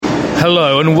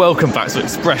Hello and welcome back to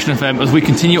Expression FM as we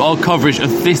continue our coverage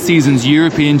of this season's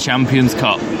European Champions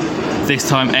Cup. This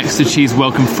time Exeter Chiefs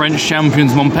welcome French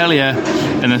champions Montpellier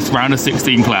in a round of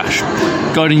 16 clash.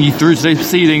 Guiding you through today's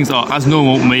proceedings are, as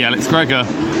normal, me, Alex Greggor,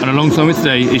 and alongside me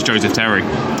today is Joseph Terry.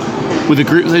 With the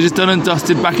group stages done and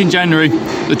dusted back in January,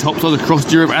 the top sides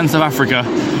across Europe and South Africa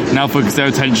now focus their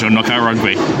attention on knockout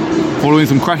rugby. Following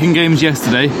some cracking games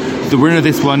yesterday, the winner of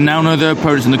this one now know their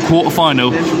opponents in the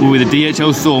quarter-final will be the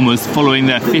DHL Stormers following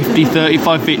their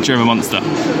 50-35 victory over Munster.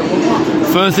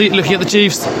 Firstly, looking at the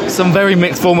Chiefs, some very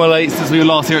mixed form of late since we were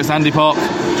last here at Sandy Park.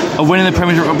 A win in the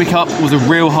Premiership Rugby Cup was a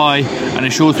real high and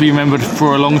is sure to be remembered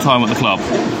for a long time at the club.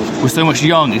 With so much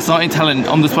young, exciting talent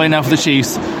on display now for the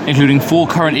Chiefs, including 4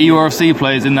 current EURFC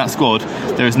players in that squad,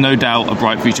 there is no doubt a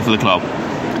bright future for the club.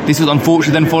 This was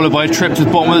unfortunately then followed by a trip to the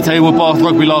bottom of the table Bath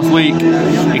Rugby last week.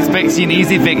 Expecting an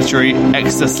easy victory,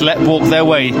 Exeter sleptwalked their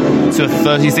way to a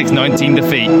 36-19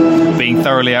 defeat, being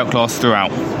thoroughly outclassed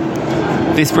throughout.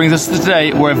 This brings us to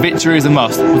today, where a victory is a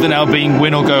must, with it now being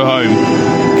win or go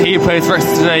home. Key players for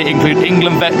Exeter today include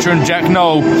England veteran Jack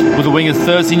Noel, with a winger's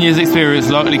 13 years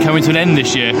experience likely coming to an end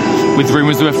this year, with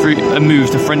rumours of a move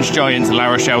to French giants La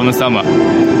Rochelle in the summer.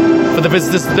 For the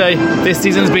visitors today, this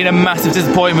season has been a massive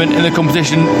disappointment in the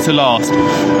competition to last.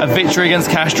 A victory against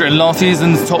Castres in last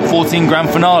season's top 14 grand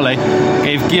finale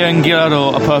gave Guillaume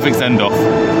Guillardo a perfect send-off.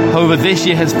 However, this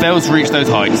year has failed to reach those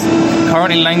heights,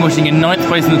 currently languishing in 9th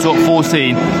place in the top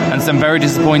 14, and some very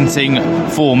disappointing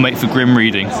form make for grim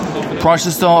reading. Prior to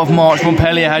the start of March,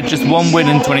 Montpellier had just one win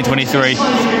in 2023,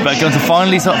 but begun to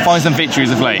finally find some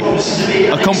victories of late.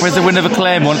 A comprehensive win over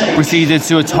Clermont proceeded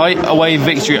to a tight away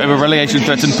victory over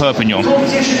relegation-threatened Perpignan.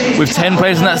 With 10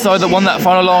 players on that side that won that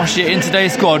final last year in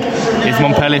today's squad, its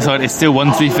Montpellier side is still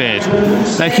one to be feared.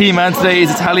 Their key man today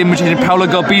is Italian magician Paolo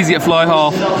Garbisi at fly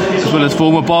half, as well as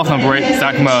former Bath number 8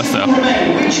 Zach Mercer.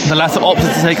 The latter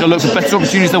opted to take a look for better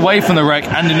opportunities away from the wreck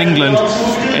and in England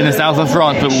in the south of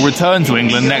France, but will return to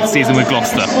England next season with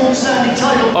Gloucester.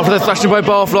 After their thrashing by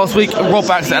Bath last week, Rob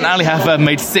Baxter and Ali Haffer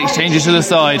made 6 changes to the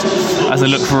side as they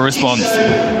look for a response.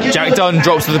 Jack Dunn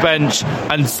drops to the bench,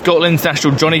 and Scotland's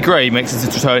national Johnny Gray makes his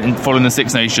return following the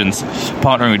Six Nations,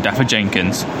 partnering with Dapper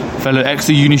Jenkins. Fellow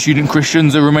Exeter uni student Christian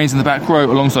remains in the back row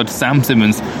alongside Sam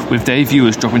Simmons, with Dave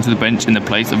Viewers dropping to the bench in the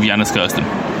place of Yannis Kirsten.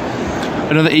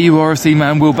 Another EURFC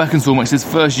man, Will Beckinsale, makes his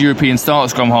first European start at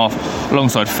scrum half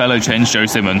alongside fellow change Joe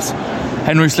Simmons.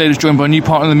 Henry Slade is joined by a new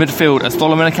partner in the midfield as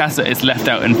Solomon Akassa is left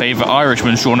out in favour of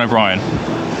Irishman Sean O'Brien.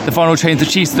 The final change to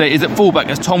Chiefs today is at fullback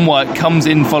as Tom White comes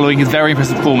in following his very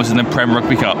impressive performance in the Prem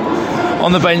Rugby Cup.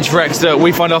 On the bench for Exeter,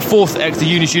 we find our 4th Exeter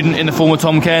uni student in the form of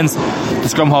Tom Cairns, the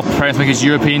scrum half preparing to make his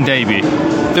European debut.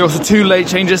 There are also 2 late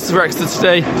changes for Exeter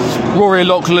today. Rory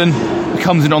Loughlin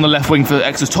comes in on the left wing for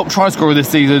Exeter's top try scorer this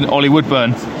season, Ollie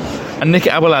Woodburn. And Nick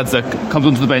Abeladze comes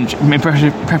onto the bench in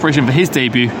preparation for his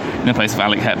debut in the place of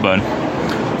Alec Hepburn.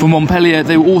 For Montpellier,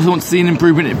 they will also want to see an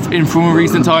improvement in from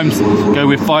recent times, go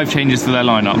with 5 changes to their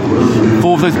lineup.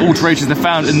 4 of those alterations are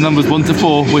found in the numbers 1 to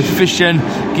 4, with Fishen,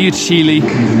 Giucchili,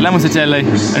 Lamasatele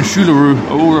and Shularu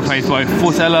are all replaced by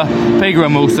Fortella, Pedro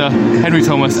Amosa, Henry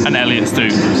Thomas and Elliot Stu.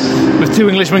 With 2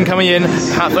 Englishmen coming in,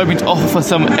 perhaps hoping to offer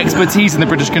some expertise in the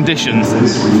British conditions.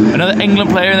 Another England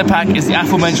player in the pack is the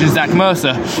aforementioned Zach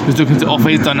Mercer, who's looking to offer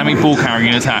his dynamic ball carrying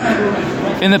in attack.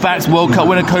 In the backs, World Cup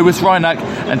winner Cobus Reinach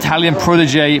and Italian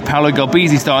protege Paolo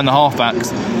Garbisi start in the halfbacks.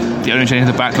 The only change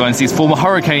in the backline sees former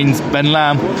Hurricanes Ben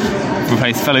Lamb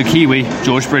replace fellow Kiwi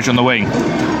George Bridge on the wing.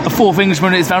 A 4th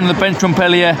Englishman is found on the bench from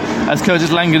Montpellier as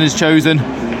Curtis Langan is chosen.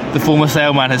 The former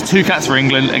sailman has 2 caps for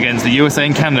England against the USA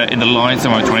and Canada in the Lions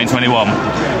Summer 2021.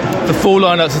 The 4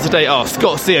 lineups of today are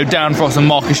Scott Seo, Dan Frost and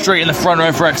Marcus Street in the front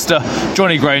row for Exeter.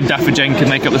 Johnny Gray and Dapper Jenkins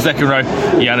make up the second row.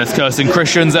 Yannis Kirsten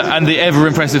Christians and the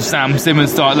ever-impressive Sam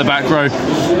Simmons start at the back row.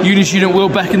 Uni student Will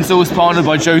Beckinsale was partnered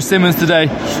by Joe Simmons today,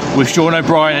 with Sean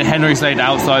O'Brien and Henry Slade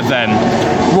outside them.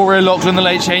 Rory Loughlin, the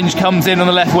late change, comes in on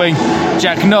the left wing.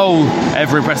 Jack Noel,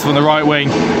 ever-impressive on the right wing.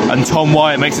 And Tom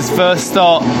Wyatt makes his first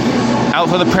start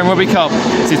outside the Premier Rugby Cup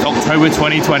since October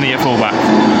 2020 at fullback.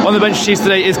 On the bench Chiefs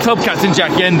today is club captain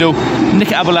Jack Yendall, Nick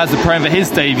Abeladze preparing for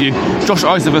his debut, Josh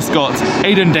Isover Scott,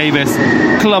 Aidan Davis,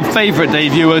 club favourite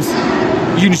Dave Ewers,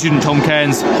 uni student Tom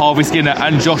Cairns, Harvey Skinner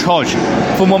and Josh Hodge.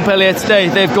 For Montpellier today,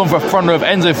 they've gone for a front row of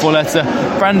Enzo Folletta,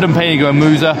 Brandon Pego and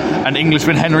Musa and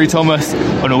Englishman Henry Thomas,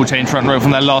 an all-change front row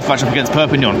from their last matchup against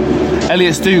Perpignan.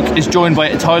 Elliot Stuke is joined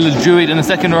by Tyler Druid in the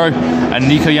second row, and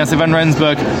Nico Janssen van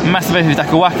Rensburg, Masavehu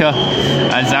Takawaka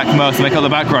and Zach Mercer make up the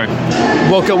back row.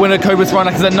 World Cup winner Cobus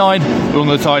Reinach is at 9,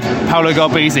 alongside Paolo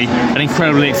Garbisi, an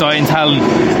incredibly exciting talent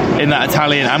in that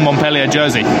Italian and Montpellier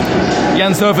jersey.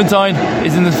 Jan Serpentine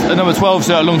is in the number 12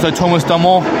 shirt alongside Thomas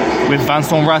Dumont, with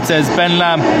Vincent Rattez, Ben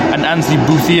Lam and Anthony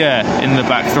Bouthier in the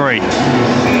back three.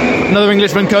 Another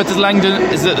Englishman, Curtis Langdon,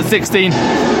 is at 16,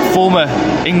 former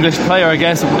English player, I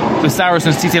guess, with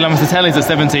Saracens. Titi Lamatelli is at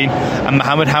 17, and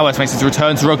Mohamed Hawes makes his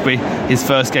return to rugby, his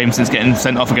first game since getting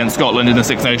sent off against Scotland in the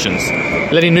Six Nations.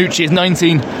 Lenny Nucci is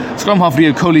 19, scrum half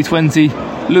Leo Coley 20,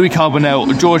 Louis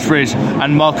Carbonell, George Bridge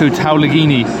and Marco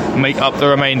Taulagini make up the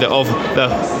remainder of the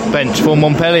bench for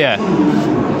Montpellier.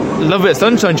 Love a bit of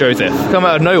sunshine, Joseph. Come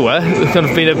out of nowhere. It's kind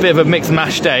of been a bit of a mixed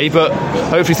mash day, but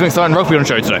hopefully some exciting rugby on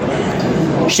show today.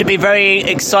 Should be very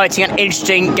exciting and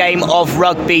interesting game of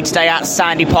rugby today at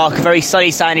Sandy Park. A very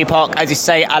sunny Sandy Park, as you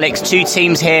say, Alex. Two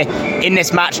teams here in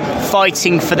this match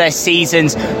fighting for their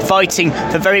seasons, fighting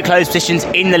for very close positions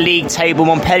in the league table.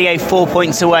 Montpellier 4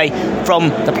 points away from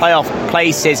the playoff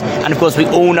places, and of course we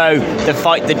all know the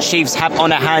fight the Chiefs have on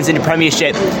their hands in the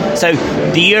Premiership. So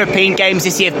the European games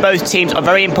this year for both teams are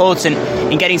very important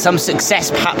in getting some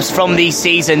success perhaps from these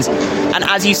seasons. And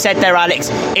as you said there, Alex,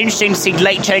 interesting to see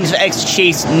late changes for Exeter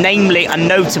Chiefs, namely and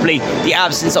notably the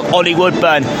absence of Ollie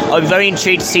Woodburn. I'm very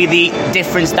intrigued to see the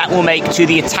difference that will make to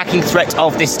the attacking threat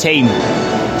of this team.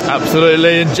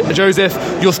 Absolutely. And Joseph,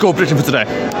 your score prediction for today?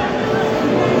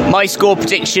 My score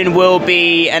prediction will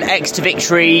be an Exeter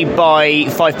victory by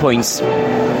 5 points.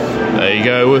 There you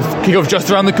go. With kick-off just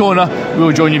around the corner, we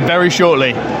will join you very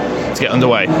shortly to get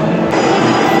underway.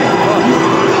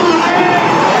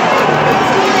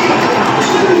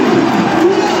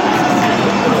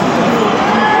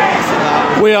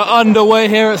 We are underway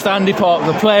here at Sandy Park.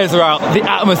 The players are out. The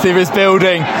atmosphere is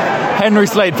building. Henry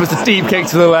Slade puts a deep kick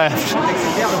to the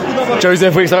left.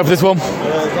 Joseph, we excited for this one?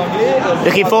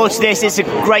 Looking forward to this. It's a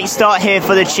great start here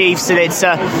for the Chiefs, and it's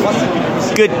a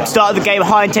good start of the game.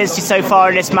 High intensity so far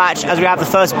in this match as we have the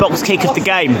first box kick of the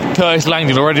game. Curtis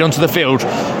Langdon already onto the field.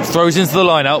 Throws into the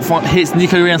line out. Hits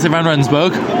Nico Rianse van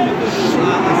Rensburg.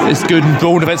 It's good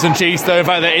ball defence from Chiefs, though. In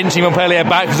fact, they're inching Montpellier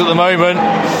backwards at the moment.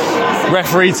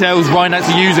 Referee tells Reinhardt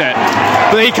to use it,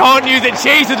 but he can't use it.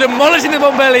 Chiefs are demolishing the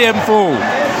Montpellier ball.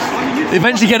 They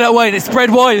eventually get it away, and it's spread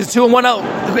wide. It's 2-on-1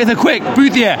 out with a quick.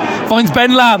 Bouthier finds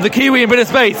Ben Lam, the Kiwi, in a bit of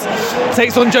space.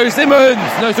 Takes on Joe Simmons.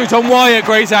 No, sorry, Tom Wyatt.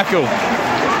 Great tackle.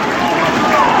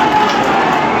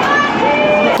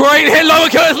 Great hit lower.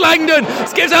 Curtis Langdon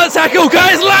skips out the tackle.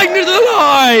 Curtis Langdon to the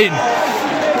line.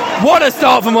 What a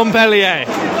start for Montpellier.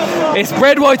 It's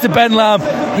spread wide to Ben Lam.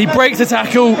 He breaks the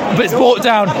tackle, but it's brought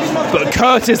down. But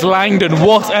Curtis Langdon,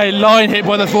 what a line hit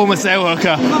by the former sail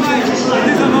hooker.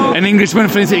 An Englishman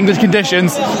fitting to English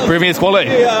conditions, proving his quality.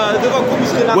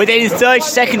 Within 30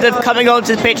 seconds of coming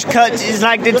onto the pitch, Curtis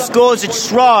Langdon scores a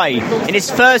try in his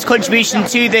first contribution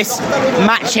to this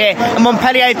match here. And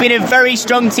Montpellier have been a very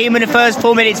strong team in the first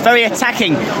 4 minutes, very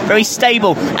attacking, very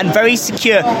stable and very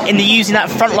secure in the using that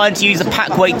front line to use the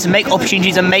pack weight to make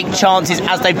opportunities and make chances,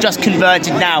 as they've just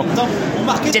converted now.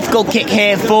 Difficult kick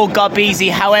here for Garbizi,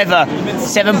 however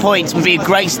 7 points would be a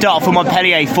great start for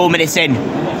Montpellier 4 minutes in.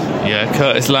 Yeah,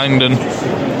 Curtis Langdon,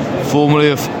 formerly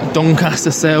of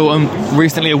Doncaster Sale and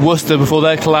recently of Worcester before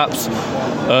their collapse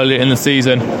earlier in the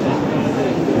season,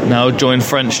 now joined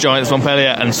French giants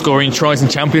Montpellier and scoring tries in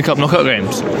Champions Cup knockout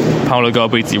games. Paolo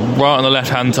Garbizi right on the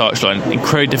left-hand touchline.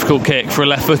 Incredibly difficult kick for a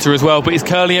left footer as well, but he's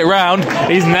curling it round.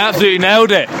 He's absolutely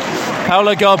nailed it.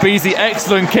 Paolo Garbizi,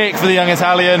 excellent kick for the young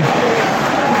Italian.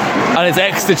 And it's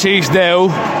Exeter Chiefs 0,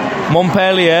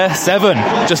 Montpellier 7,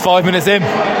 just 5 minutes in.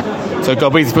 So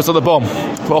Garbizi puts on the bomb,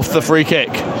 off the free kick.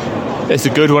 It's a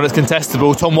good one, it's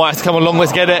contestable. Tom White has to come a long way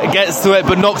to get it, gets to it,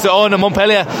 but knocks it on, and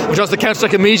Montpellier tries to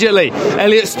counter-attack immediately.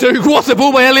 Elliot Stooke, what a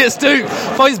ball by Elliot Stooke!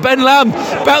 Finds Ben Lam,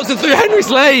 bounces through Henry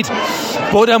Slade.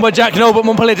 Brought down by Jack Knoll, but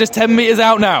Montpellier just 10 metres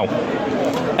out now.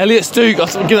 Elliot Stooke,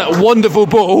 give that wonderful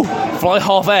ball, fly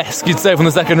half-esque, you'd say, from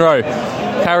the second row.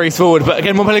 Carries forward, but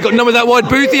again Montpellier got none with that wide.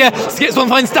 Bouthier skips one,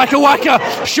 finds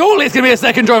Stakawaka. Surely it's going to be a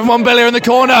second drive from Montpellier in the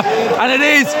corner, and it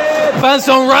is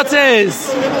Vincent Rattez.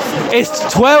 It's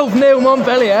 12-0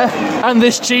 Montpellier, and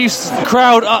this Chiefs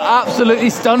crowd are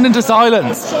absolutely stunned into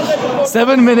silence.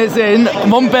 7 minutes in,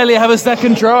 Montpellier have a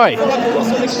second try.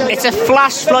 It's a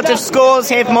flash flood of scores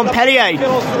here for Montpellier.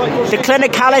 The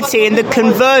clinicality and the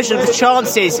conversion of the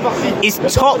chances is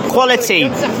top quality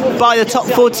by the top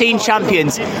 14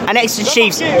 champions, and Exeter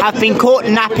Chiefs have been caught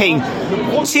napping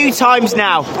 2 times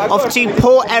now of 2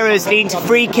 poor errors leading to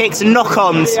free kicks and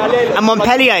knock-ons, and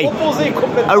Montpellier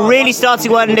are really starting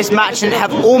well in this match and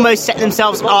have almost set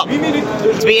themselves up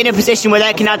to be in a position where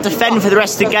they can now defend for the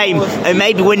rest of the game and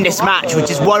maybe win this match,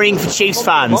 which is worrying for Chiefs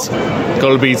fans.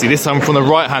 Garbizi, this time from the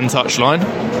right-hand touchline.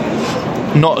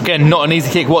 Not an easy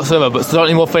kick whatsoever, but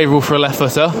slightly more favourable for a left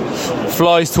footer.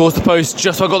 Flies towards the post,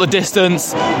 just about got the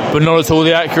distance, but not at all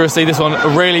the accuracy. This one, a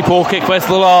really poor kick place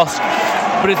for the last.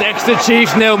 But it's Exeter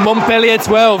Chiefs 0, Montpellier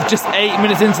 12, just 8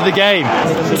 minutes into the game.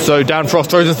 So Dan Frost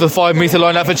throws into the 5 metre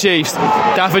line out for Chiefs.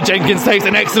 Dafford Jenkins takes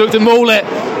an extra look to maul it.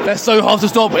 They're so hard to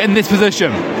stop in this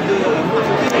position.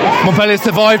 Montpellier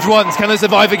survived once, can they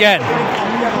survive again?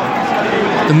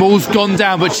 The maul's gone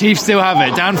down, but Chiefs still have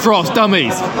it. Dan Frost,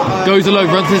 dummies, goes alone,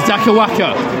 runs to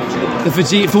Zakawaka.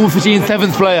 The former Fijian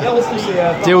Sevens player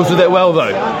deals with it well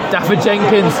though. Dafford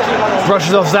Jenkins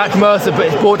brushes off Zach Mercer, but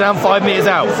it's brought down 5 metres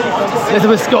out.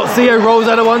 Elizabeth Scott CEO rolls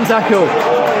out of one tackle,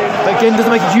 but again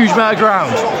doesn't make a huge amount of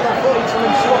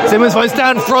ground. Simmons finds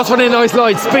Dan Frost running a nice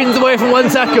line, spins away from one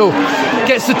tackle,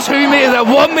 gets to 2 metres out,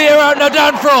 1 metre out now.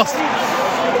 Dan Frost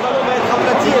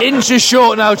inches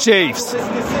short now, Chiefs.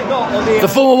 The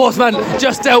former Wasp-man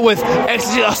just dealt with.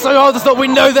 Exeter are so hard to stop. We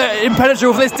know they're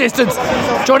impenetrable from this distance.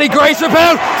 Johnny Grace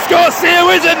repelled. Scott Sear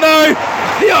wins it though.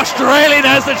 The Australian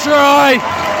has the try.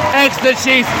 Exeter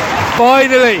Chiefs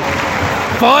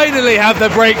finally have the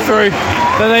breakthrough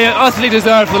that they utterly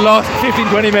deserved for the last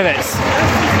 15-20 minutes.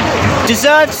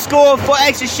 Deserved score for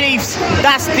Exeter Chiefs.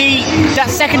 That's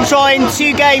second try in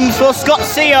 2 games for Scott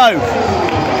Seo.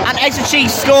 And Exeter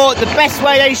Chiefs score the best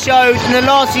way they showed in the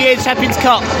last year's Champions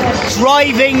Cup,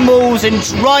 driving mauls and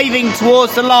driving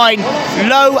towards the line,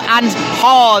 low and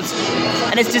hard.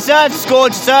 And it's deserved score,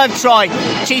 deserved try.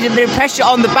 Chiefs have been pressure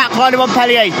on the back line of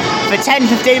Montpellier for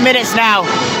 10-15 minutes now.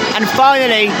 And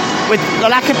finally, with the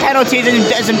lack of penalties and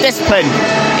some discipline,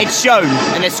 it's shown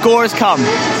and the score has come.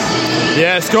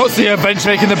 Yeah, Scott's the bench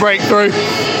making the breakthrough.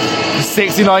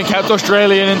 69 capped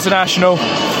Australian international.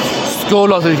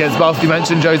 Scored losses against Bath, you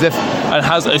mentioned, Joseph, and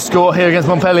has a score here against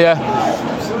Montpellier.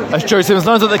 As Joe Simmons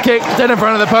lines up the kick, dead in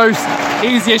front of the post,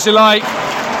 easy as you like,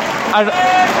 and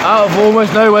out of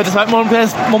almost nowhere, despite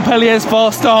Montpellier's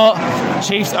fast start,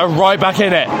 Chiefs are right back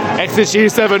in it. Exeter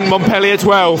Chiefs 7, Montpellier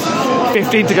 12,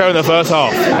 15 to go in the first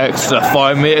half. Exeter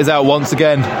 5 metres out once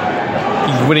again,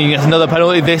 winning another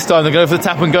penalty. This time they're going for the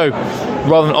tap and go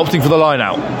rather than opting for the line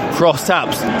out. Cross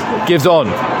taps, gives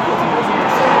on.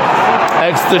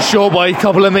 Exeter short by a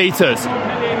couple of metres.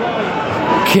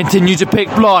 Continue to pick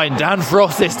blind. Dan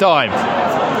Frost this time.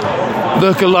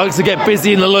 Lookalikes to get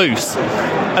busy in the loose.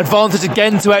 Advantage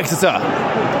again to Exeter.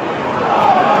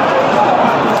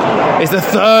 It's the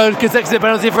third consecutive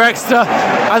penalty for Exeter,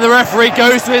 and the referee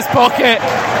goes to his pocket.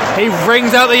 He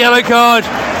rings out the yellow card.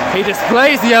 He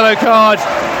displays the yellow card.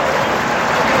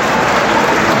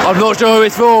 I'm not sure who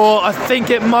it's for. I think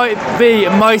it might be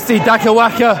Maisi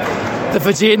Dakawaka. The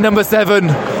Fijian number 7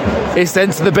 is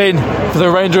sent to the bin for the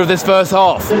remainder of this first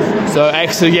half. So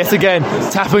Exeter yet again,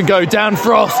 tap and go. Dan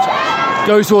Frost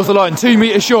goes towards the line, 2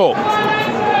 metres short.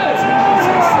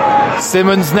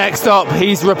 Simmons next up,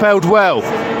 he's repelled well.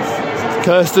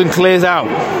 Kirsten clears out.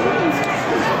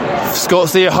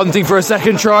 Scott's here hunting for a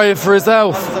second try for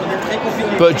himself,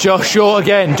 but just short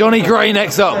again. Johnny Gray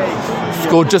next up,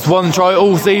 scored just 1 try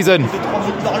all season,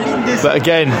 but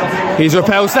again he's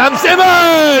repelled. Sam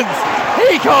Simmons!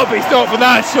 He can't be stopped from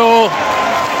that shore.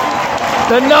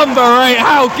 The number 8,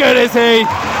 how good is he?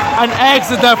 And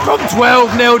Exeter from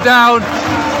 12-0 down,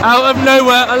 out of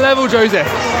nowhere, a level, Joseph.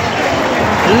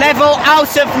 Level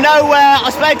out of nowhere. I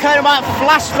spoke about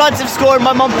flash floods of scoring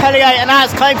by Montpellier, and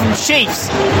that's coming from Chiefs.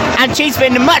 And Chiefs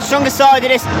have been a much stronger side at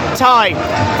this time.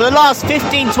 For the last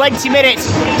 15-20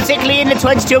 minutes, particularly in the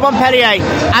 22 of Montpellier,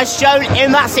 as shown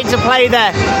in that 6 of play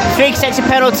there. 3 consecutive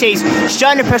penalties,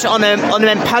 showing the pressure on the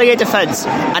Montpellier defence,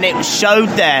 and it showed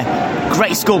there.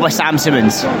 Great score by Sam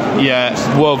Simmons. Yeah,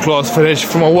 world-class finish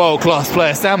from a world-class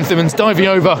player. Sam Simmons diving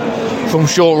over from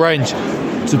short range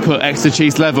to put Exeter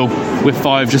Chiefs level with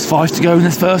just 5 to go in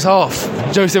this first half.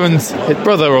 Joe Simmons, his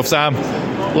brother of Sam,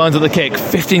 lines up the kick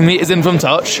 15 metres in from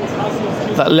touch.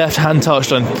 That left-hand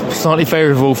touchline slightly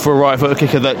favourable for a right-footed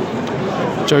kicker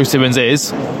that Joe Simmons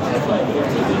is.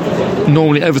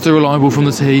 Normally ever so reliable from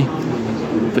the tee,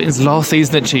 but in his last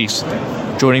season at Chiefs,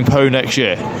 joining Poe next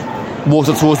year.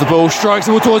 Water towards the ball, strikes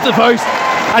the ball towards the post,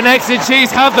 and Exeter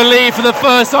Chiefs have the lead for the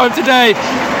first time today.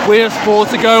 We have 4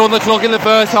 to go on the clock in the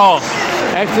first half.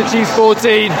 Exeter Chiefs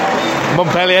 14,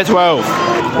 Montpellier 12.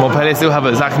 Montpellier still have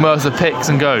it. Zach Mercer picks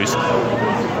and goes.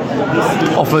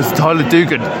 Offers Tyler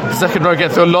Dugan. The second row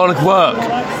gets through a lot of work.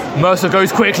 Mercer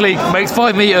goes quickly, makes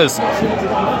 5 metres.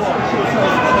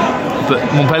 But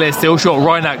Montpellier still short.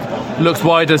 Reinach looks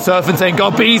wider. Serpentine,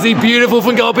 Garbisi, beautiful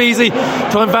from Garbisi.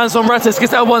 Trying to bounce on Rattis,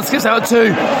 skips out 1, skips out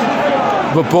 2.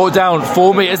 But brought down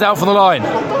 4 metres out from the line.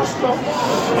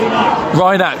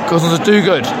 Reinach goes on to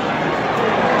Dugan.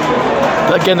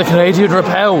 But again, the Canadian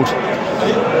repelled.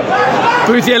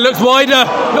 Bouthier looks wider.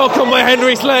 Knock on by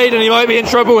Henry Slade, and he might be in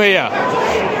trouble here.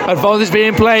 Advantage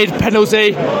being played,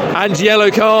 penalty and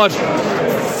yellow card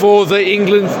for the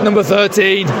England number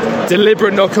 13.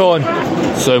 Deliberate knock on.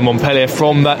 So Montpellier,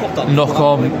 from that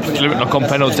deliberate knock on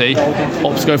penalty,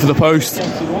 opts to go for the post.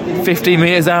 15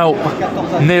 metres out,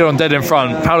 near on dead in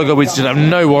front. Paolo Gobbi should have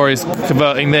no worries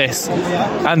converting this,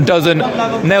 and doesn't.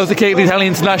 Nails the kick, the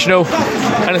Italian international,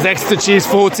 and it's Exeter Chiefs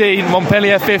 14,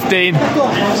 Montpellier 15,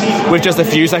 with just a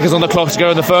few seconds on the clock to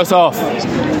go in the first half.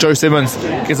 Joe Simmons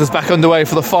gets us back underway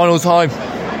for the final time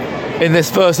in this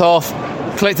first half,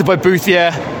 collected by Bouthier,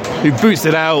 who boots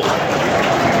it out.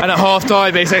 And at half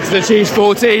time, it's Exeter Chiefs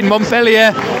 14,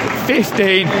 Montpellier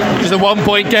 15, just a 1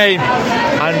 point game.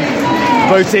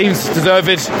 And both teams deserve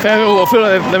it. I feel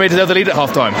like they may deserve the lead at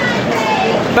half time.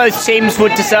 Both teams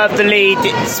would deserve the lead.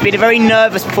 It's been a very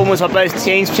nervous performance by both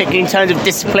teams, particularly in terms of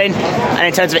discipline and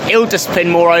in terms of ill discipline,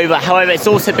 moreover. However, it's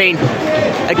also been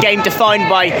a game defined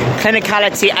by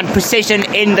clinicality and precision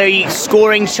in the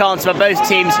scoring chance by both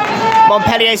teams.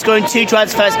 Montpellier scoring 2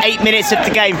 tries the first 8 minutes of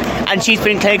the game, and she's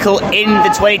been clinical in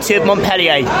the 22 of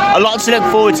Montpellier. A lot to look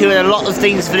forward to, and a lot of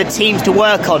things for the teams to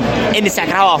work on in the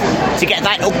second half to get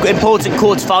that important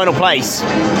quarter-final place.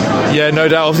 Yeah, no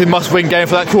doubt. Obviously, must-win game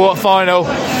for that quarter-final.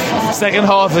 Second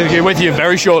half, I'll be with you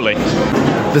very shortly.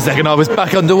 The second half is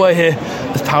back underway here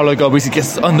as Paolo Gobbi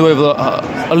gets underway with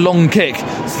a long kick to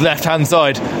the left-hand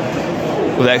side,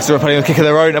 with Exeter playing a kick of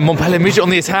their own, and Montpellier immediately on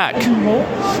the attack.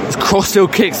 It's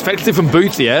cross-field kicks effectively from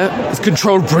Bouthier. It's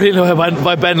controlled brilliantly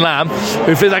by Ben Lamb,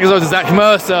 who flips back as well to Zach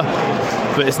Mercer,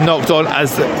 but it's knocked on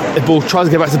as the ball tries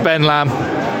to get back to Ben Lamb,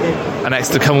 and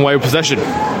Exeter come away with possession.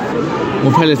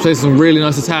 Montpellier's played some really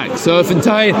nice attack.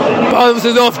 Serpentine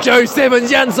bounces off Joe Simmons.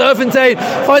 Jan Serpentine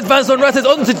finds Vincent Rattez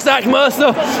onto Zach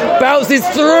Mercer, bounces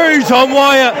through Tom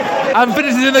Wyatt and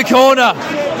finishes in the corner.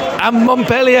 And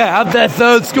Montpellier have their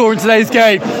third score in today's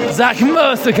game. Zach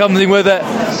Mercer comes in with it,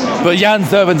 but Jan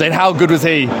Serpentine, how good was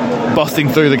he busting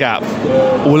through the gap?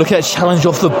 We'll look at a challenge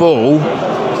off the ball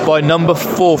by number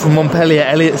 4 from Montpellier,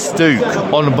 Elliot Stuke,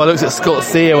 on by looks at Scott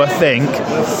Seo, I think.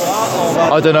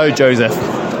 I don't know, Joseph.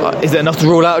 Is it enough to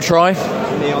rule out a try?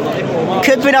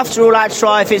 Could be enough to rule out a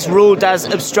try if it's ruled as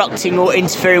obstructing or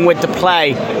interfering with the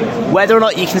play. Whether or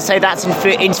not you can say that's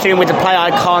interfering with the play, I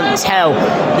can't tell.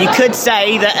 You could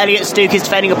say that Elliot Stuke is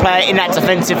defending a player in that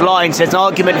defensive line, so there's an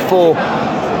argument for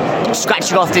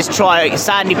scratching off this try.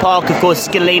 Sandy Park, of course, is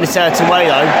going to lean a certain way,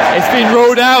 though. It's been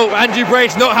ruled out. Andrew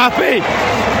Braid's not happy.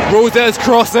 Rules it as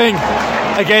crossing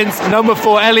against number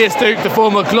 4, Elliot Stuke, the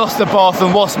former Gloucester Bath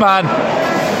and Wasp man.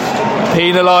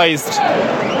 Penalised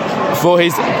for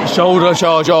his shoulder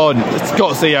charge on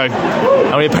Scott Seo.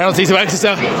 And we have penalty to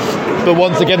Exeter, but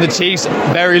once again the Chiefs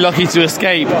very lucky to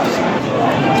escape.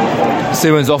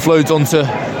 Simmons offloads onto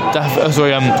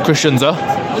Christianser.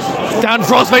 Dan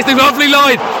Frost facing the lovely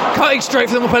line, cutting straight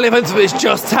for the Montpellier offensive, but it's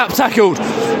just tackled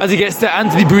as he gets to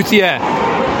Anthony Bouthier.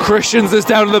 Christianser's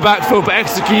down in the back foot, but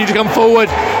Exeter continue to come forward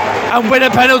and win a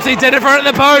penalty dead in front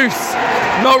of the post,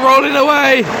 not rolling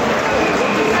away.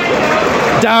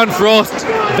 Dan Frost,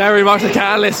 very much the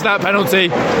catalyst for that penalty.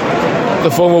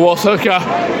 The former Wasp hooker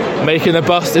making a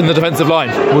bust in the defensive line.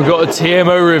 We've got a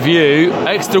TMO review.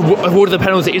 Exeter awarded the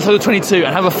penalty inside the 22 and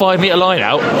have a 5 metre line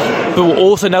out, but we're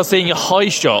also now seeing a high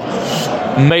shot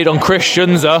made on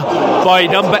Christianser by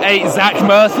number 8 Zach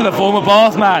Mercer, the former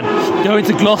Bath man, going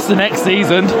to Gloucester next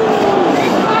season.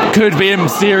 Could be in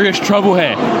serious trouble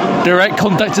here. Direct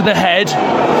contact to the head,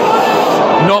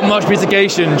 not much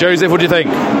mitigation. Joseph, what do you think?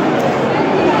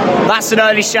 That's an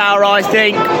early shower, I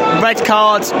think. Red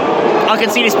card. I can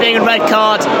see this being a red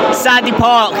card. Sandy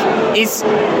Park is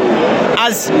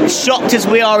as shocked as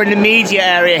we are in the media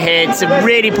area here. It's a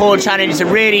really poor challenge. It's a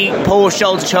really poor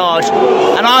shoulder charge.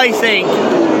 And I think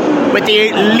with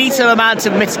the little amount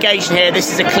of mitigation here, this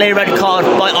is a clear red card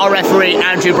by our referee,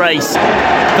 Andrew Brace.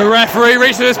 The referee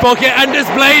reaches his pocket and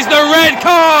displays the red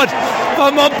card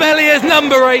for Montpellier's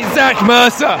number 8, Zach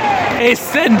Mercer. Is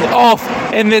sent off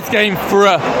in this game for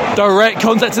a direct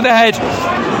contact to the head.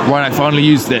 Reinach finally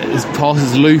used it. His pass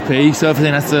is loopy, so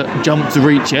everything has to jump to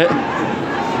reach it.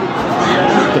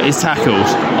 But it's tackled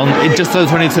on just over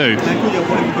 22.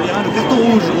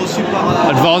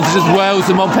 Advantage as well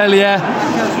to Montpellier.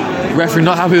 Referee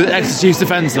not happy with Exeter Chiefs'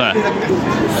 defence there.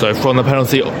 So from the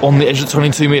penalty on the edge of the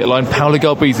 22 metre line, Paolo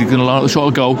Gobbi is going to line up the shot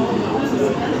of goal.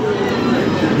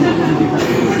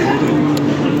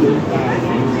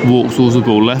 Walks towards the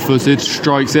ball, left-footed,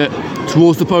 strikes it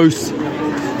towards the post.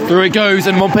 Through it goes,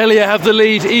 and Montpellier have the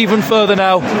lead even further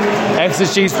now.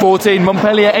 Exeter Chiefs 14,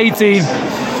 Montpellier 18,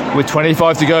 with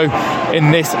 25 to go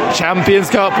in this Champions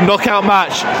Cup knockout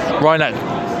match. Reinach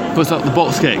puts up the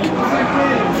box kick.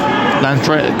 Lands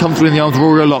comfortably in the arms of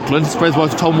Rory O'Loughlin. Spreads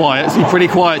wide to Tom Wyatt. It's been pretty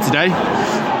quiet today.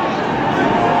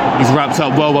 He's wrapped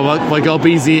up well by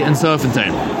Garbisi and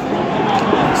Surfington.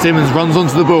 Simmons runs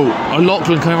onto the ball.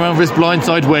 O'Loughlin coming around for his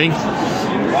blindside wing.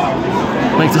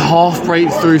 Makes a half break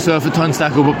through Surfington's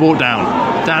tackle but brought down.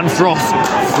 Dan Frost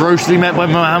ferociously met by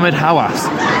Mohamed Hawass,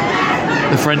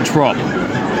 the French prop.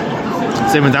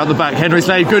 Simmons out the back. Henry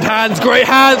Slade, good hands, great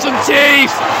hands from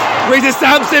Chiefs. Reads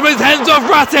Sam Simmons, hands off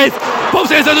Rattez. Pops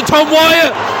it into Tom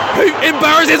Wyatt, who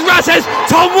embarrasses Rattez.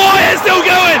 Tom Wyatt still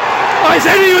going. I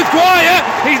said he was quiet.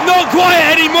 He's not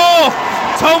quiet anymore.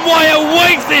 Tom Wyatt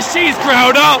wakes this Chiefs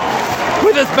crowd up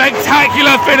with a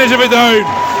spectacular finish of his own.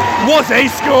 What a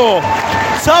score.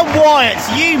 Tom Wyatt,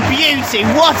 you beauty.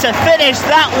 What a finish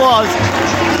that was.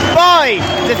 By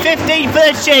the 15 for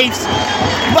the Chiefs,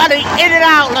 running in and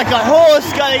out like a horse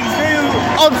going through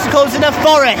obstacles in a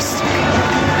forest.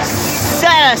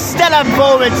 Stellar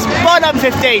performance by number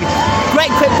 15.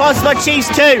 Great quick pass by Chiefs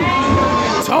too.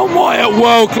 Tom Wyatt,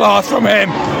 world class from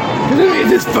him. In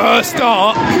his first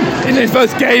start, in his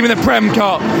first game in the Prem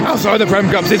Cup, outside the Prem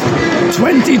Cup since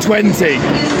 2020.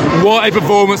 What a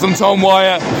performance from Tom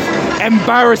Wyatt.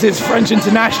 Embarrasses French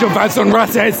international Vincent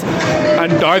Rattez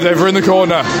and dives over in the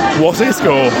corner. What a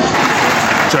score.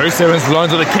 Joe Simmons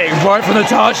lines on the kick right from the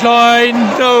touchline.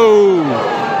 No!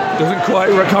 Doesn't quite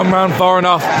come round far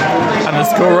enough. And the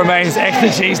score remains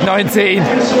Exeter Chiefs 19,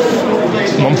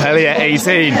 Montpellier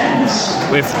 18.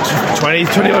 With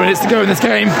 25 minutes to go in this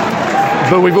game.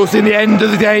 But we've all seen the end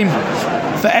of the game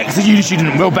for Exeter uni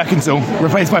student Will Beckinsale,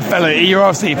 replaced by fellow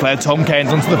ERC player Tom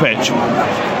Keynes onto the pitch.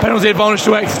 Penalty advantage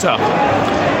to Exeter.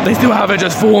 They still have it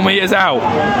just 4 metres out.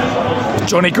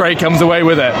 Johnny Gray comes away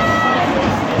with it.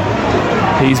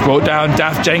 He's brought down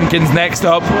Daft Jenkins next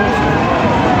up.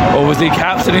 Obviously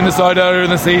captaining the side earlier in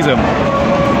the season.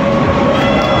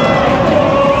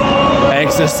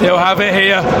 Exeter still have it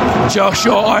here. Just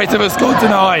short item has got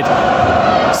denied.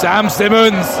 Sam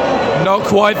Simmons, not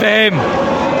quite for him.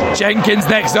 Jenkins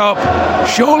next up.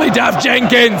 Surely Daft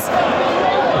Jenkins.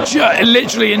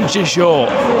 Literally inches short.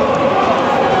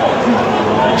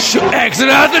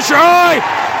 Exeter has the try.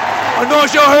 I'm not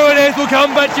sure who it is. We'll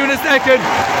come back to you in a second.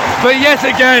 But yet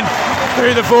again,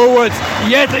 through the forwards.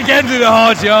 Yet again through the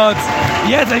hard yards.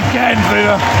 Yet again through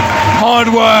the hard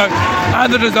work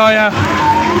and the desire.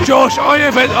 Josh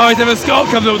Isaac Scott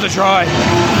comes up with the try.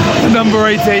 The number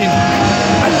 18.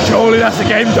 And surely that's the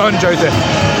game done, Joseph.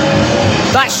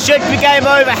 That should be game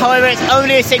over, however it's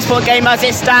only a 6-point game as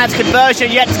it stands.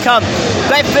 Conversion yet to come.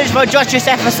 Great finish by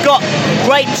Jospeh Scott.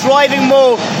 Great driving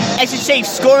maul. Exeter Chiefs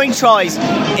scoring tries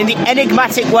in the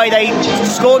enigmatic way they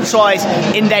scored tries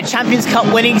in their Champions Cup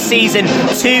winning season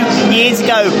 2 years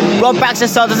ago. Rob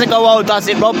Baxter's style doesn't go old, does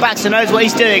it? Rob Baxter knows what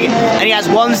he's doing and he has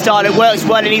one style that works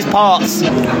well in his parts.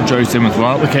 Joe Simmons will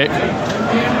line up the kick.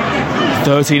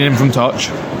 13 in from touch.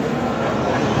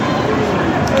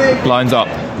 Lines up.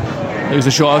 It was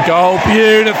a shot on goal.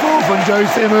 Beautiful from Joe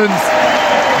Simmons.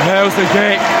 Nails the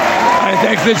kick. And it's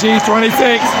Exeter Chiefs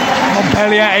 26,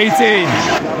 Montpellier 18.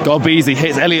 Garbisi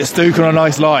hits Elliot Stuke on a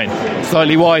nice line.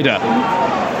 Slightly wider.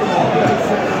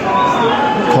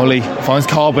 Colley finds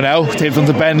Carbonell. Tips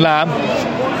onto Ben Lamb.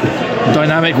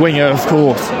 Dynamic winger, of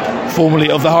course. Formerly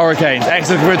of the Hurricanes.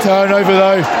 Exeter for a turnover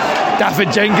though.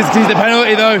 Dafford Jenkins sees the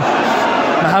penalty though.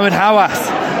 Mohamed Hawass.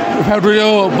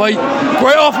 Repelled by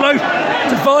great offload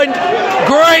to find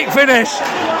great finish.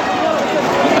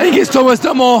 I think it's Thomas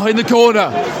Dumore in the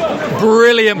corner.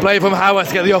 Brilliant play from Hawass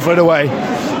to get the offload away.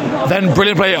 Then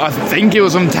brilliant play, I think it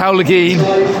was from Taulagin,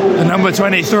 the number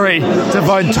 23, to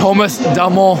find Thomas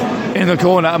Dumore in the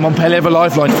corner at Montpellier of a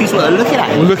lifeline. Here's what they're looking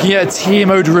at. We're looking at a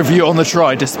TMO review on the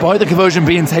try. Despite the conversion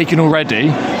being taken already,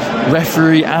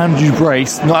 referee Andrew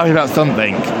Brace not happy about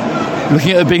something.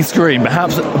 Looking at the big screen,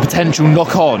 perhaps a potential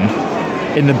knock-on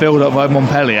in the build-up by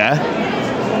Montpellier.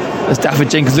 As Dafford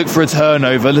Jenkins looked for a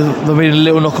turnover, there'll be a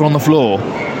little knock-on the floor.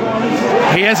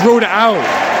 He has ruled it out.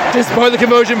 Despite the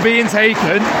conversion being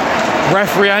taken,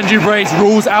 referee Andrew Brace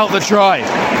rules out the try.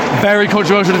 Very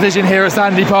controversial decision here at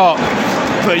Sandy Park.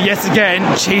 But yet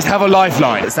again, Chiefs have a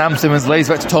lifeline. Sam Simmons lays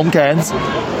back to Tom Keynes. The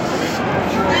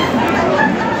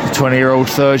 20-year-old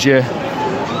third year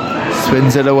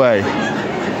spins it away.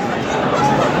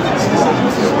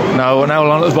 Now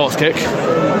on the box kick.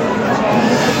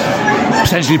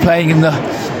 Potentially playing in the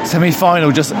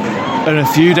semi-final just in a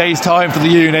few days' time for the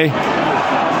uni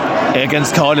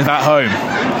against Cardiff at home.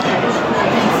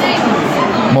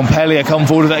 Montpellier come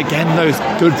forward with it again though.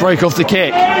 Good break off the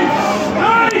kick.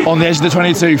 On the edge of the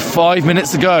 22, 5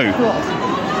 minutes to go.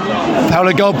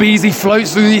 Paolo Garbisi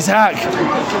floats through the attack.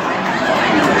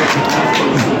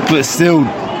 But still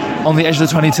on the edge of the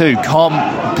 22.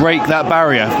 Can't break that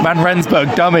barrier. Van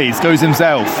Rensburg, dummies, goes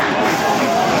himself.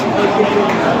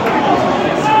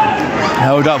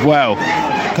 Held up well.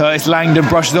 Curtis Langdon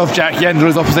brushes off Jack Yendel,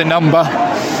 his opposite number,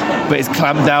 but is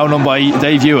clamped down on by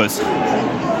Dave Ewers.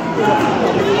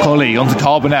 Colley onto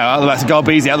Carbonell, out the back to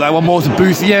Garbisi, out the back one more to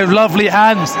Bouthier. Lovely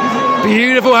hands,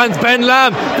 beautiful hands. Ben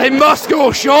Lamb, they must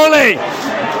score, surely.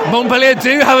 Montpellier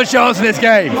do have a chance in this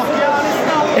game.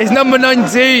 It's number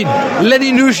 19,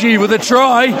 Lenny Nushi, with a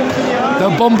try.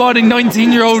 The bombarding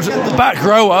 19-year-old back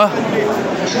rower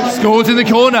scores in the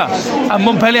corner, and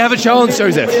Montpellier have a chance,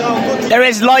 Joseph. There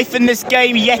is life in this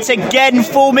game yet again.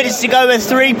 4 minutes to go, a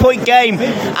 3-point game,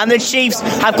 and the Chiefs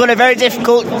have got a very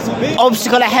difficult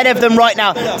obstacle ahead of them right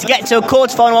now to get to a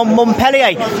quarterfinal.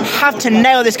 Montpellier have to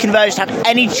nail this conversion to have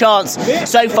any chance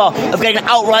so far of getting an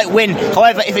outright win.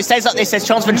 However, if it stays like this, there's a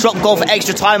chance for a drop goal for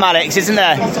extra time, Alex, isn't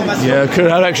there? Yeah, could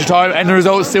have had extra time, and the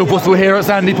result is still possible here at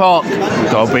Sandy Park.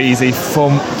 Gotta be easy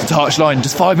from the touchline,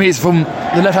 just 5 metres from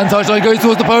the left-hand touchline, goes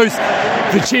towards the post.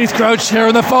 The Chiefs crouch here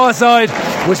on the far side,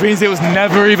 which means it was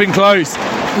never even close.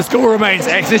 The score remains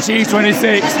Exeter Chiefs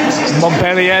 26,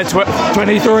 Montpellier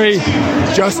 23.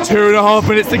 Just 2.5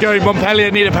 minutes to go.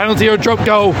 Montpellier need a penalty or a drop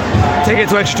goal, take it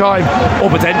to extra time, or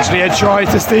potentially a try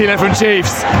to steal it from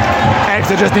Chiefs.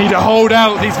 Exeter just need to hold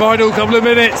out these final couple of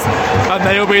minutes, and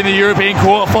they'll be in the European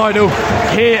quarter-final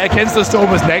here against the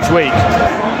Stormers next week.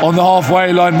 On the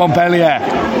halfway line, Montpellier,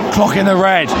 clock in the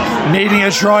red, needing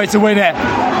a try to win it.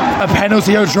 A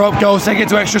penalty or drop goal, take it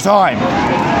to extra time.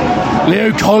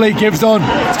 Leo Colley gives on.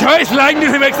 It's Curtis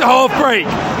Langdon who makes the half break,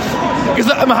 because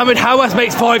Mohamed Hawass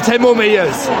makes 5-10 more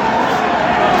metres.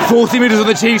 40 metres on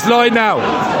the Chiefs line now.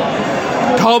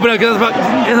 Carbonell gets back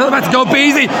to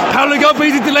Garbisi. Paolo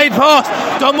Garbisi delayed pass.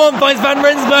 Domon finds Van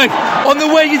Rensburg on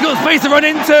the wing. He's got space to run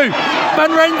into.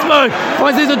 Van Rensburg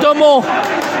finds this to Domon.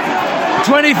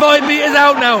 25 metres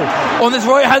out now on this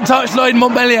right-hand touchline,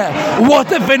 Montpellier.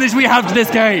 What a finish we have to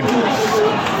this game.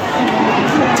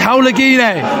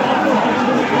 Taulagine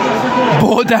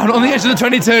brought down on the edge of the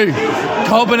 22.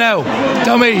 Carbonell,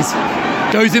 dummies,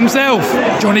 goes himself.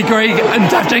 Johnny Gregg and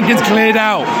Daft Jenkins cleared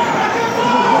out.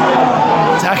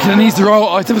 Tackler needs to roll.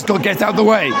 Item's got to get out of the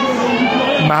way.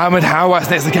 Mohamed Hawass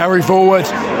next to carry forward.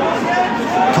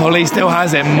 Colley still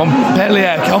has it.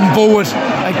 Montpellier come forward.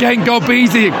 Again,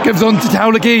 Garbisi gives on to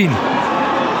Taulagine.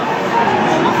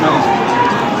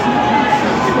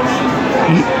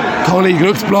 Colley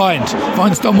looks blind.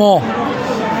 Finds Domon.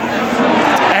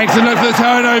 Excellent look for the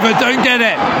turnover. Don't get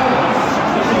it.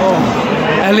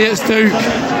 Elliot Stuke,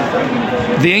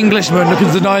 the Englishman, looking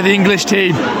to deny the English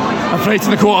team a place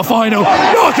in the quarter-final.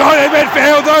 Not on in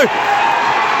midfield though.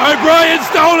 O'Brien's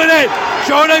stolen it.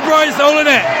 Sean O'Brien stolen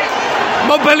it.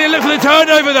 Montpellier look for the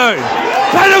turnover though.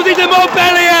 Penalty to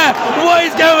Montpellier! What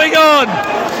is going on?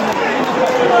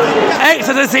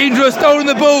 Exeter seemed to have stolen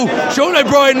the ball. Sean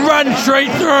O'Brien ran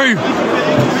straight through.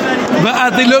 But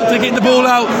as they looked to get the ball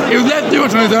out, he was left too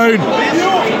much on his own.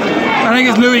 I think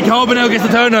it's Louis Carbonell gets the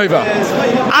turnover.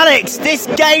 Alex, this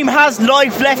game has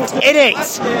life left in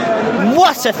it.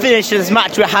 What a finish to this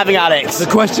match we're having, Alex. The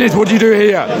question is, what do you do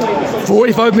here?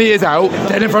 45 metres out,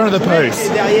 dead in front of the post.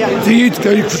 Do you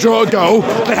go for a shot at goal?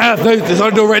 They have those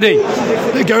decided already.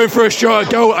 They're going for a shot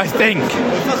at goal, I think.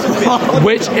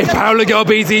 Which, if Paolo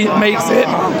Garbisi makes it,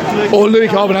 or Louis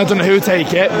Carbonell, I don't know who will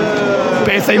take it,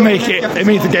 but if they make it, it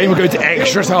means the game will go to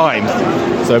extra time.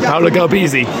 So Paolo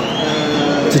Garbisi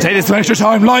to take this to extra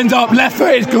time, lines up, left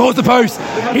footed, towards the post.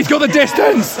 He's got the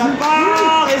distance.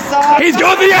 He's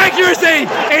got the accuracy.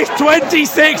 It's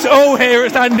 26-all here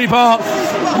at Sandy Park,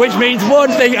 which means one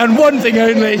thing and one thing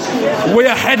only. We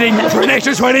are heading for an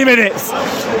extra 20 minutes.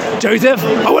 Joseph,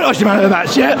 I won't ask you man of the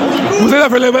match yet. We'll do that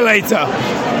for a little bit later.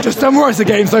 Just summarise the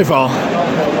game so far.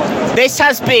 This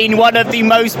has been one of the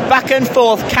most back and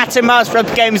forth cat and mouse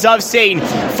rugby games I've seen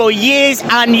for years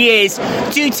and years.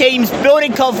 Two teams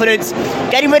building confidence,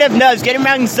 getting rid of nerves, getting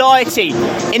rid of anxiety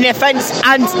in the offence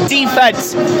and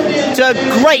defence, to a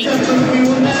great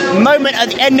moment at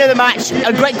the end of the match,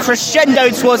 a great crescendo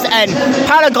towards the end.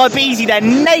 Paolo Garbisi there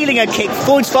nailing a kick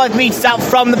 45 metres out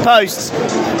from the post,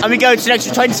 and we go to an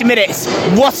extra 20 minutes.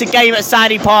 What a game at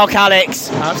Sandy Park,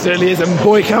 Alex. Absolutely is, and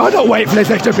boy can I not wait for this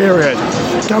extra period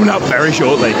coming up very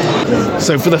shortly.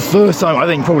 So for the first time, I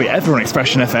think probably ever on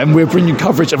Expression FM, we're bringing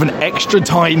coverage of an extra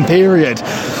time period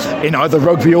in either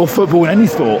rugby or football, in any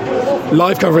sport.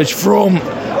 Live coverage from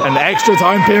an extra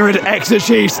time period at Exeter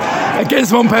Chiefs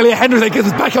against Montpellier. Hendrick gets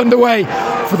us back underway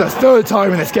for the third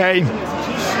time in this game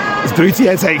as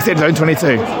Boutier takes it in zone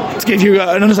 22. To give you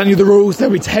an understanding of the rules,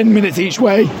 there'll be 10 minutes each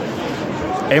way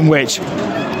in which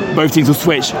both teams will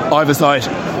switch either side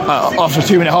after a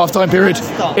 2-minute half-time period.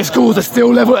 If scores are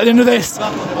still level at the end of this,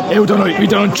 it will be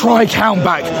done on try count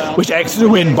back, which Exeter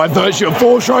win by virtue of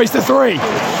 4 tries to 3.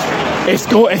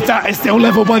 If that is still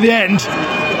level by the end,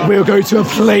 we'll go to a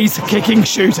place-kicking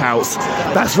shootout.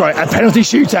 That's right, a penalty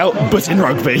shootout, but in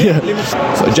rugby.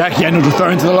 So Jack Yendel just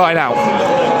thrown to the line out.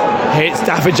 Hits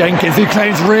Stafford Jenkins, who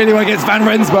claims really well against Van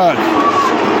Rensburg.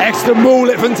 Exeter maul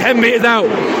it from 10 metres out.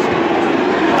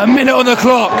 A minute on the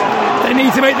clock. They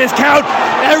need to make this count.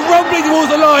 They're rumbling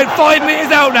towards the line, 5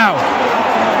 metres out now.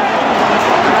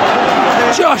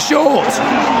 Just short.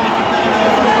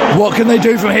 What can they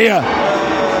do from here?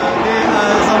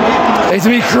 It's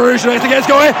going to be crucial to get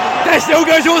going. They still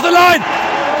go towards the line.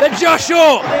 They're just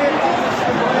short.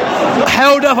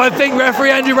 Held up, I think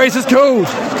referee Andrew Race has called.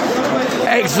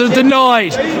 Exeter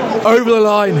denied over the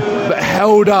line, but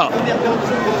held up.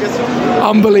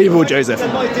 Unbelievable, Joseph.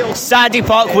 Sandy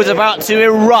Park was about to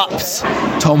erupt.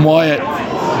 Tom Wyatt,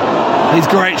 his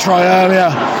great try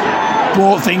earlier,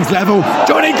 brought things level.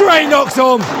 Johnny Gray knocks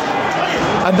on,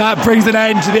 and that brings an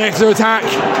end to the Exeter attack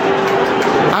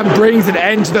and brings an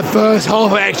end to the first half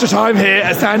of extra time here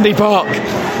at Sandy Park.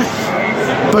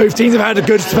 Both teams have had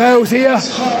good spells here,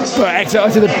 but Exeter are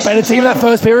the better team in that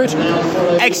first period.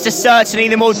 Exeter certainly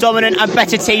the more dominant and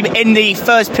better team in the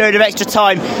first period of extra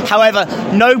time. However,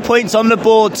 no points on the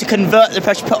board to convert the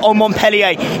pressure put on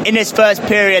Montpellier in this first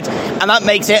period, and that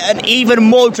makes it an even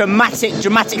more dramatic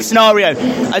scenario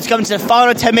as we come to the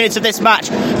final 10 minutes of this match.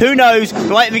 Who knows, we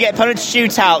might even get penalty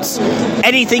shootouts.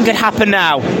 Anything could happen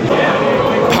now.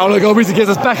 Paolo Galbisi gets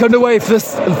us back underway for the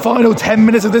final 10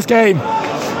 minutes of this game.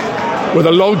 With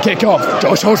a long kick-off,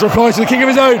 Josh Hodge replies to the kick of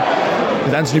his own,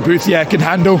 with Anthony Bouthier can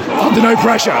handle under no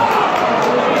pressure.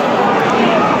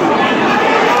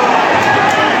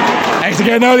 Exeter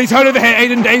get an early turnover here,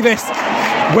 Aidan Davis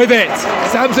with it.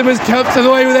 Samson has kept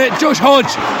away with it. Josh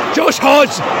Hodge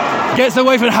gets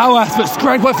away from Hawass, but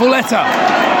scragged by Folletta.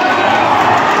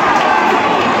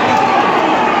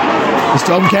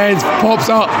 Tom Cairns pops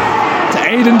up to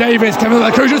Aidan Davis, coming with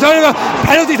a crucial turnover.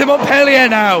 Penalty to Montpellier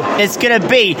now. There's going to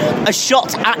be a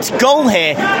shot at goal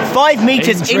here. 5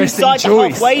 metres inside the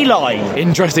halfway line.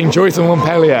 Interesting choice on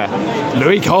Montpellier.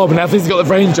 Louis Carbonell, I think he's got the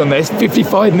range on this.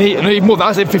 55 metres, no, even more than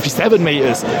that, I said 57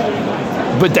 metres.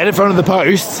 But dead in front of the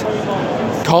post.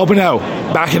 Carbonell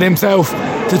backing himself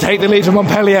to take the lead from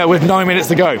Montpellier with 9 minutes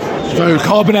to go. So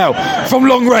Carbonell from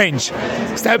long range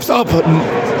steps up.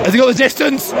 Has he got the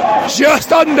distance?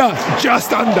 Just under.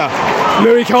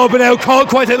 Louis Carbonell can't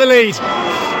quite take the lead.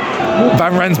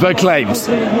 Van Rensburg claims.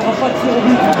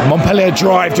 Montpellier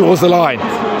drive towards the line.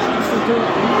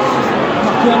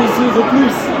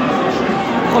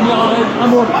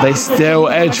 They still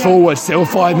edge forward, still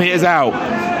 5 metres out.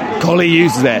 Colley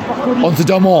uses it. Onto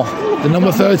Dumont, the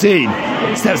number 13.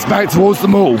 Steps back towards the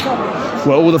maul,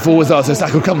 where all the forwards are, so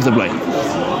tackle comfortably.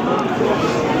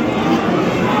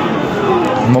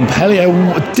 Montpellier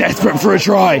desperate for a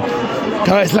try.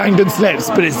 Curtis Langdon slips,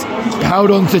 but it's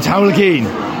powered on to Towler-Keane.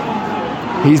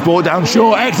 He's brought down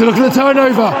short. Exeter look at the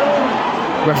turnover.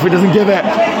 Referee doesn't give it.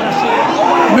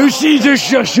 Lucy just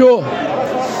short.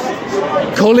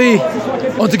 Colley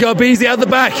onto Garbisi at the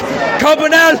back.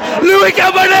 Carbonell! Louis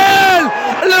Carbonell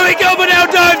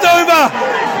dives over!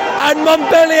 And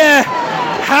Montpellier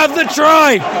have the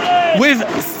try with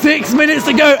 6 minutes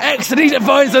to go. Exeter need to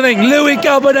find something. Louis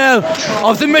Carbonell,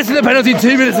 after missing the penalty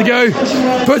 2 minutes ago,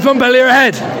 puts Montpellier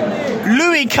ahead.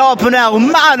 Louis Carbonell,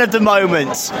 man of the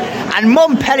moment. And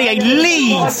Montpellier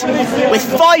leads with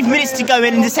 5 minutes to go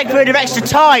in the second period of extra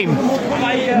time.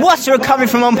 What a recovery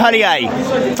from Montpellier.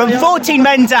 From 14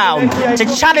 men down to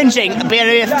challenging and being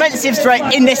an offensive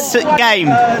threat in this game.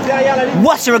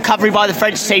 What a recovery by the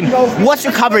French team. What a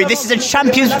recovery. This is a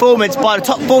champion's performance by the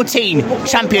top 14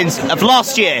 champions of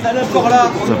last year.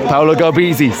 So Paolo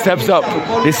Garbisi steps up.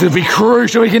 This will be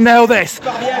crucial. He can nail this.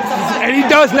 And he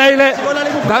does nail it.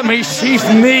 That means Chiefs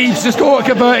needs to score a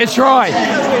converted try.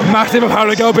 Massive of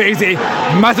Paolo Garbisi.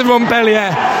 Massive of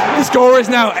Montpellier. The score is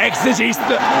now Exeter Chiefs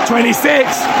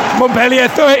 26, Montpellier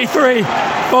 33.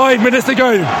 5 minutes to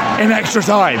go in extra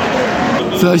time.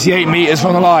 38 metres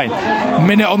from the line.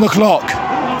 Minute on the clock.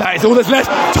 That is all that's left.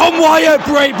 Tom Wyatt,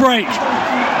 break.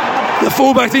 The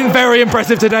fullback's been very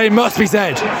impressive today, must be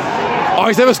said.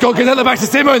 Isaiah Scott gets at the back to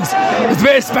Simmons. There's a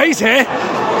bit of space here.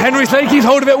 Henry Slade keeps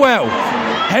hold of it well.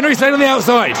 Henry Slade on the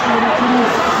outside.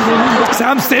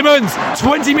 Sam Simmons,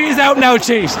 20 metres out now,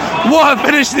 Chiefs. What a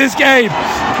finish to this game.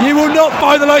 You will not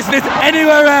find the likes of this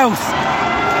anywhere else.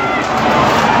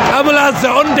 Abeladze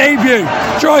on debut.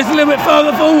 Tries a little bit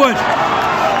further forward.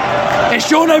 It's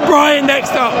Sean O'Brien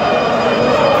next up.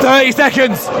 30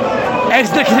 seconds.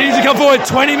 Exeter continues to come forward,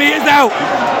 20 metres out.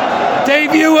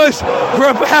 Dave Ewers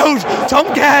repelled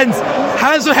Tom Cairns.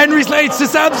 Hands for Henry Slade to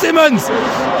Sam Simmons.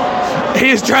 He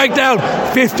is dragged down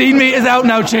 15 metres out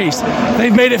now, Chiefs.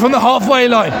 They've made it from the halfway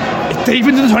line. It's deep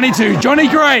into the 22. Johnny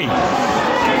Gray.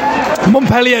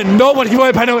 Montpellier not wanting to give away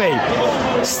a penalty.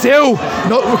 Still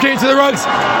not looking to the rugs.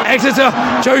 Exeter,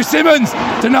 Joe Simmons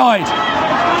denied.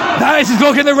 That is his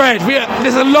block in the red.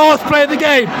 This is the last play of the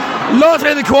game. Last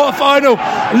play of the quarter final.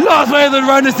 Last play of the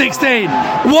round of 16.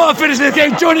 What a finish to this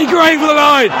game. Johnny Gray for the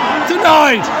line.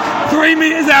 Denied. 3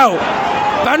 metres out.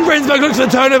 Van Rensburg looks for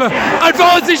the turnover.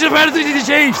 Advantage of penalty to the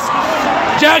Chiefs.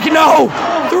 Jack Noel.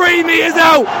 3 metres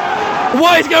out.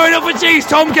 What is going on for Chiefs?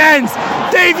 Tom Cairns.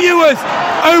 Dave Ewers.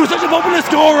 Oh, such a popular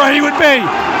scorer he would be.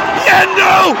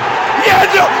 Yendo!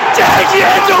 Jack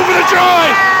Yendo for the try!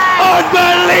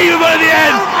 Unbelievable at the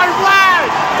end!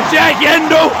 Jack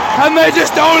Yendo, and they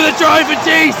just stole the try for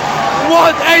Chiefs.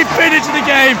 What a finish of the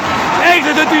game!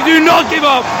 Exeter do not give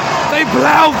up. They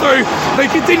plough through, they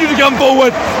continue to come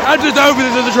forward, and just open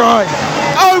into the try.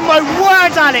 Oh my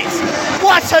word, Alex!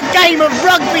 What a game of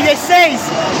rugby this is!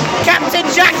 Captain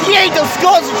Jack Yendo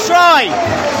scores a try.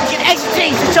 Give Exeter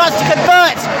teams a chance to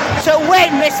convert to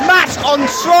win this match on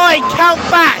try count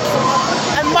back.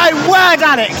 And my word,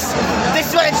 Alex, this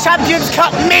is what the Champions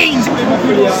Cup means.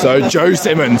 So Joe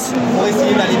Simmons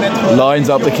lines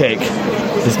up the kick.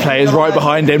 His player's right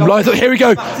behind him. Lines up. Here we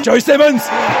go. Joe Simmons.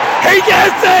 He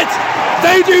gets it.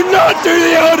 They do not do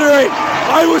the ordinary.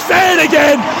 I will say it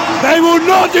again. They will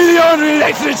not do the ordinary in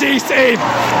Exeter Chiefs team.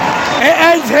 It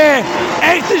ends here.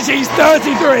 Exeter Chiefs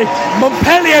 33.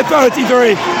 Montpellier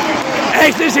 33.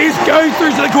 Exeter Chiefs goes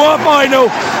through to the quarter final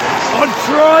on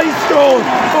try score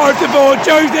 5-4.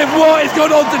 Joseph, what has gone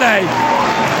on today?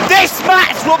 This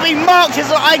match will be marked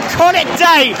as an iconic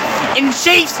day in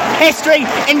Chiefs history,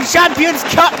 in Champions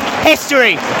Cup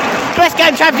history. Best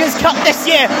game Champions Cup this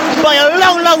year by a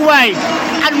long, long way.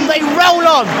 And they roll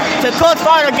on to the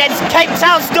quarter-final against Cape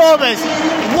Town Stormers.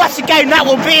 What a game that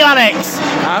will be, Alex.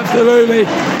 Absolutely.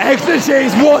 Exeter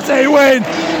Chiefs, what a win.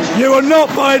 You will not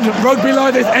find rugby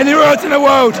like this anywhere else in the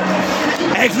world.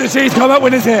 Exeter Chiefs come out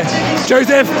winners here.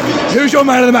 Joseph, who's your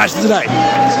man of the match today?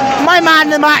 My man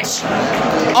of the match,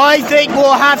 I think,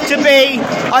 will have to be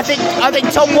I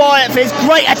think Tom Wyatt for his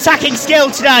great attacking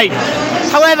skill today.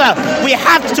 However, we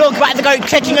have to talk about the goat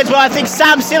kicking as well. I think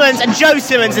Sam Simmons and Joe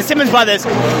Simmons, the Simmons brothers,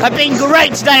 have been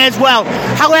great today as well.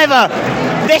 However,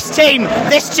 this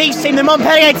Chiefs team, the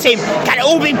Montpellier team, can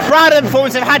all be proud of the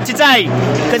performance they've had today.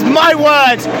 Because my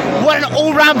word, what an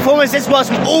all-round performance this was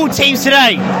from all teams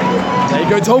today. There you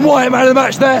go, Tom Wyatt, man of the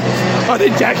match there. I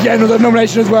think Jack Yen was a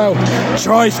nomination as well.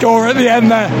 Try scorer at the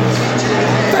end there.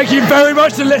 Thank you very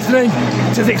much for listening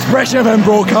to the Expression FM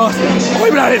broadcast.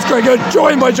 I'm Alex Greggor,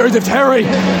 joined by Joseph Terry,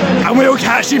 and we will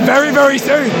catch you very, very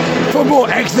soon for more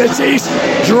Exeter Chiefs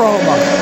drama.